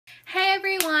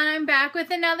I'm back with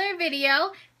another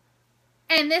video,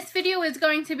 and this video is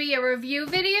going to be a review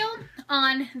video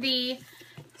on the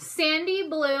Sandi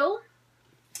Blue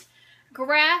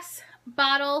Grass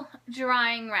Bottle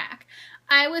Drying Rack.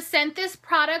 I was sent this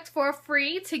product for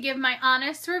free to give my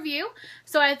honest review,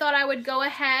 so I thought I would go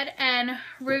ahead and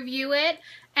review it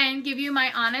and give you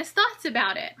my honest thoughts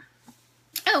about it.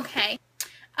 Okay,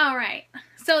 alright.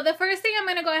 So the first thing I'm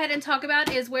going to go ahead and talk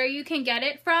about is where you can get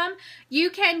it from.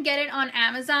 You can get it on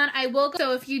Amazon.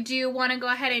 So if you do want to go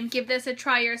ahead and give this a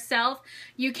try yourself,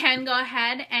 you can go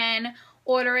ahead and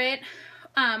order it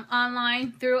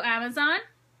online through Amazon.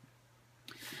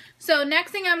 So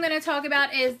next thing I'm going to talk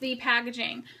about is the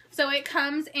packaging. So it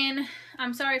comes in,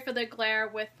 I'm sorry for the glare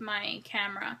with my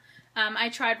camera. I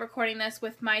tried recording this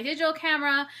with my digital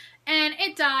camera and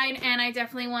it died, and I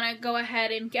definitely want to go ahead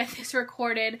and get this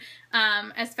recorded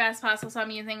as fast as possible, so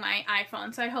I'm using my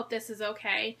iPhone, so I hope this is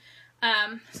okay.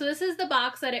 So this is the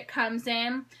box that it comes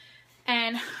in,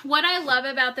 and what I love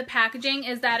about the packaging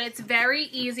is that it's very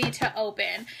easy to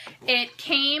open. It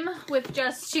came with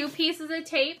just 2 pieces of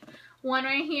tape. One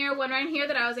right here, one right here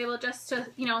that I was able just to,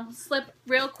 slip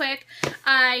real quick.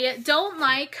 I don't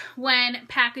like when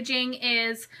packaging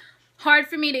is hard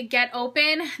for me to get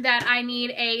open, that I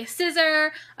need a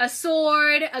scissor, a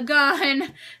sword, a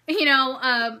gun,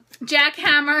 a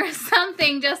jackhammer,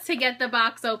 something just to get the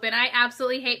box open. I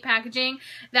absolutely hate packaging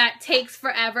that takes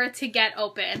forever to get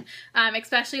open,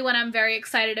 especially when I'm very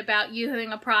excited about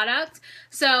using a product.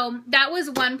 So that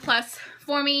was one plus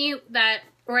for me that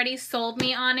already sold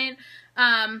me on it,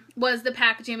 was the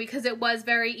packaging, because it was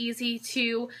very easy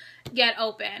to get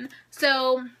open.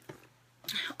 So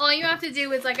all you have to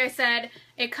do is, like I said,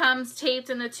 it comes taped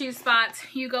in the 2 spots.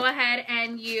 You go ahead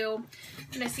and I'm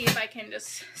going to see if I can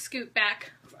just scoot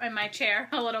back in my chair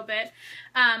a little bit.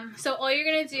 So all you're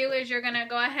going to do is you're going to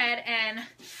go ahead and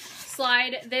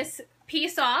slide this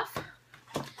piece off,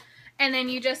 and then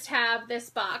you just have this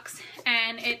box.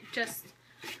 And it just,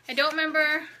 I don't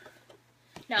remember,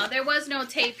 no, there was no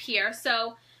tape here.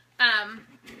 So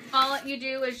all you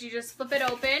do is you just flip it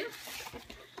open.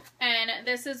 And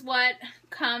this is what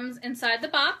comes inside the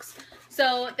box.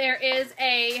 So there is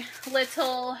a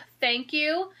little thank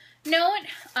you note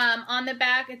on the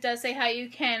back. It does say how you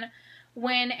can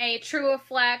win a True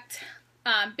Reflect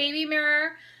baby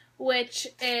mirror, which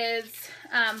is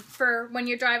for when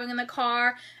you're driving in the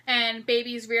car and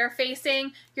baby's rear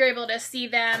facing, you're able to see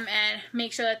them and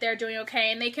make sure that they're doing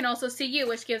okay, and they can also see you,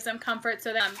 which gives them comfort,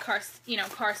 so that car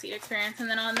seat experience. And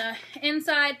then on the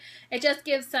inside, it just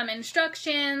gives some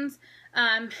instructions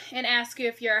and asks you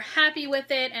if you're happy with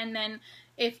it, and then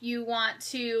if you want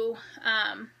to,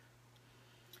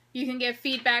 you can give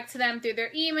feedback to them through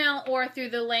their email or through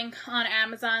the link on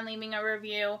Amazon, leaving a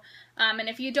review. And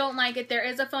if you don't like it, there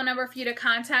is a phone number for you to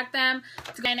contact them.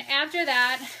 And after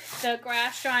that, the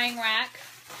grass drying rack.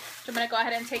 So I'm going to go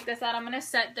ahead and take this out. I'm going to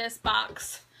set this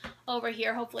box over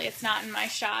here. Hopefully it's not in my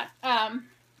shot. And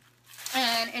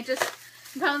it just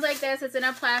comes like this. It's in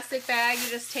a plastic bag.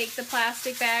 You just take the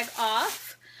plastic bag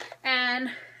off. And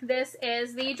this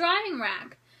is the drying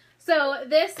rack. So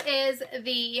this is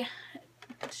the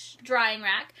drying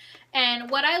rack,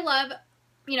 and what I love,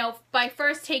 by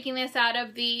first taking this out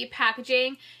of the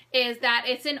packaging, is that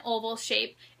it's an oval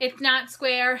shape. It's not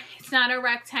square, it's not a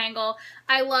rectangle.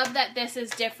 I love that this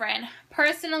is different.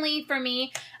 Personally, for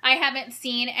me, I haven't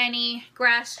seen any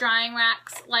grass drying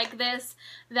racks like this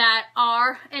that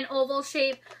are an oval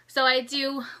shape, so I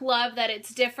do love that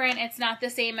it's different. It's not the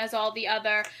same as all the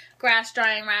other grass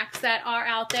drying racks that are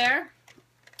out there.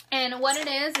 And what it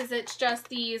is it's just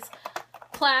these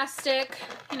plastic,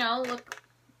 look,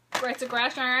 it's a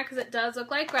grass drying rack because it does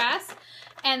look like grass,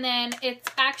 and then it's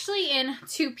actually in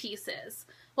 2 pieces.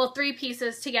 Well, 3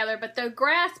 pieces together, but the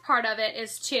grass part of it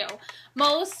is 2.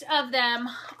 Most of them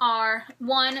are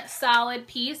 1 solid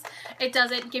piece. It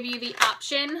doesn't give you the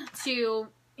option to,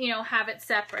 have it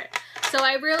separate. So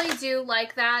I really do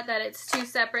like that it's 2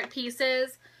 separate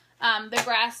pieces, the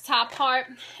grass top part,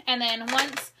 and then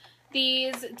once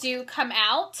these do come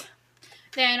out,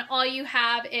 then all you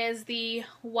have is the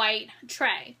white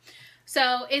tray.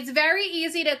 So it's very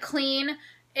easy to clean.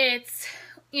 It's,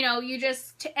 you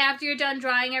just, after you're done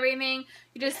drying everything,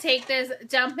 you just take this,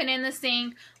 dump it in the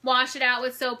sink, wash it out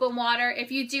with soap and water.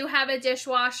 If you do have a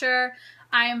dishwasher,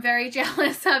 I am very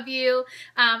jealous of you.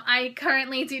 I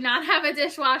currently do not have a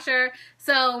dishwasher,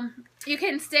 so you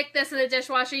can stick this in the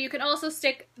dishwasher. You can also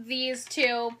stick these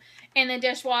 2 in the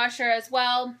dishwasher as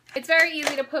well. It's very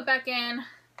easy to put back in,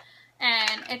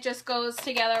 and it just goes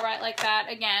together right like that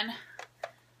again.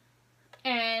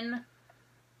 And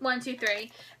 1, 2,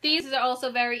 3. These are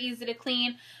also very easy to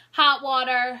clean. hot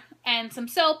water and some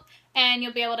soap, and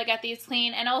you'll be able to get these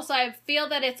clean. And also I feel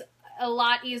that it's a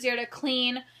lot easier to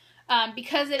clean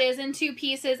because it is in 2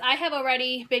 pieces. I have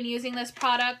already been using this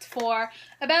product for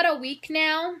about a week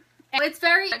now. And it's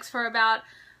very for about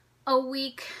a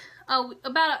week,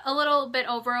 about a little bit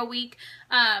over a week.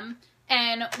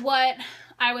 And what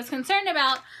I was concerned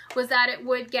about was that it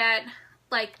would get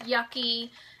like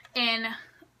yucky in,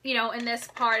 you know, in this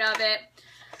part of it.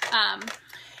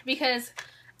 Because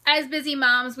as busy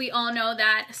moms, we all know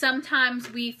that sometimes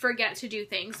we forget to do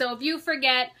things. So if you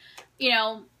forget, you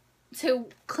know, to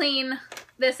clean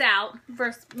this out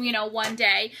for, you know, one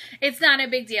day, it's not a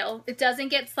big deal. It doesn't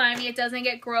get slimy. It doesn't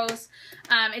get gross.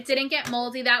 It didn't get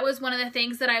moldy. That was one of the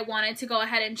things that I wanted to go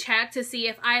ahead and check to see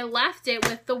if I left it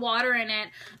with the water in it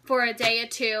for a day or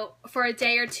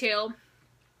two,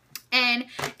 and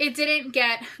it didn't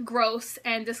get gross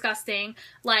and disgusting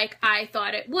like I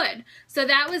thought it would. So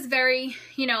that was very,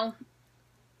 you know,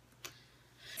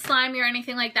 slimy or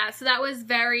anything like that. So that was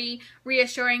very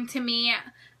reassuring to me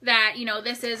that, you know,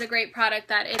 this is a great product,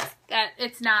 that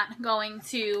it's not going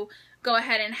to go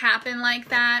ahead and happen like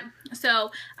that.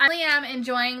 So I really am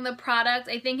enjoying the product.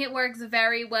 I think it works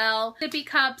very well. Sippy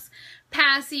cups,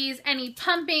 passies, any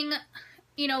pumping,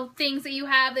 you know, things that you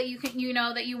have that you can, you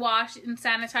know, that you wash and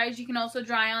sanitize, you can also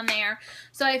dry on there.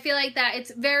 So I feel like that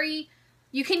it's very,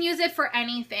 you can use it for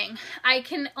anything. I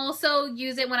can also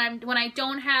use it when I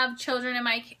don't have children in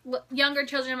my, younger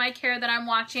children in my care that I'm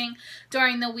watching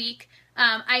during the week.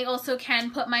 I also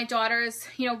can put my daughter's,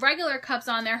 you know, regular cups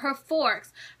on there, her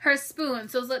forks, her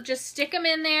spoons. So just stick them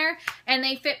in there and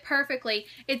they fit perfectly.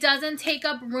 It doesn't take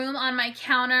up room on my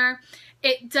counter.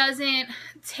 It doesn't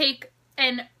take,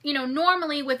 and, you know,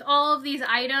 normally with all of these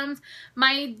items,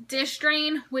 my dish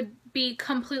drain would be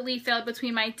completely filled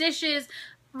between my dishes,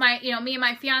 my, you know, me and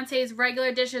my fiance's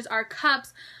regular dishes, our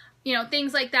cups, you know,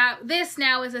 things like that. This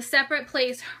now is a separate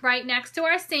place right next to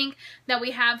our sink that we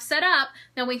have set up,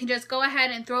 that we can just go ahead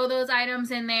and throw those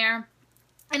items in there,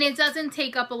 and it doesn't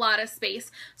take up a lot of space.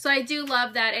 So I do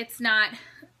love that it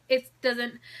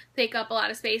doesn't take up a lot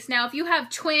of space. Now, if you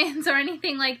have twins or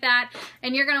anything like that,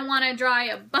 and you're going to want to dry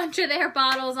a bunch of their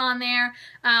bottles on there,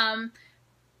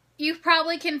 you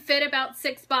probably can fit about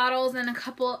 6 bottles and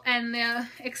the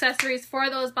accessories for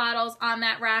those bottles on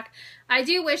that rack. I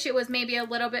do wish it was maybe a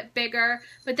little bit bigger,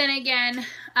 but then again,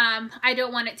 I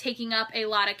don't want it taking up a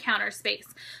lot of counter space.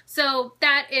 So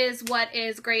that is what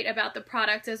is great about the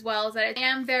product, as well as that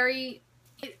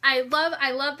I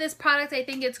love this product. I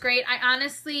think it's great. I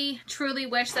honestly, truly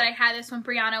wish that I had this when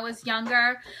Brianna was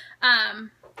younger.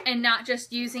 And not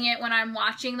just using it when I'm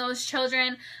watching those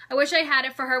children. I wish I had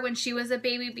it for her when she was a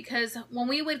baby, because when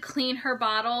we would clean her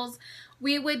bottles,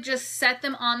 we would just set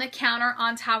them on the counter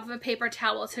on top of a paper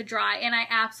towel to dry, and I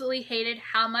absolutely hated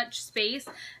how much space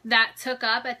that took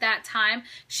up at that time.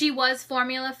 She was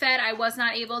formula fed. I was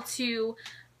not able to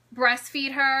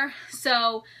breastfeed her,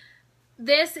 so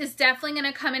this is definitely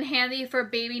going to come in handy for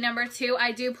baby number 2.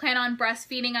 I do plan on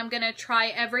breastfeeding. I'm going to try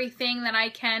everything that I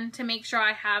can to make sure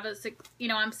I have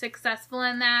I'm successful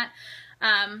in that.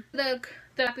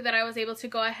 Happy that I was able to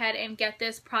go ahead and get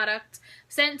this product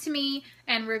sent to me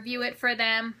and review it for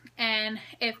them. And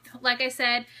if, like I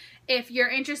said, if you're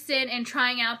interested in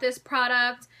trying out this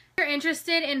product, if you're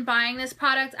interested in buying this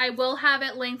product, I will have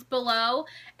it linked below,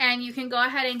 and you can go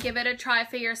ahead and give it a try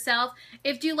for yourself.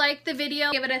 If you like the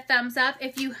video, give it a thumbs up.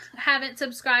 If you haven't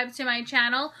subscribed to my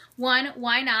channel,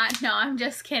 why not? No, I'm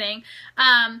just kidding.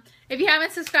 If you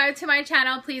haven't subscribed to my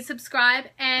channel, please subscribe,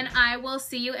 and I will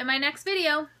see you in my next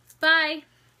video. Bye!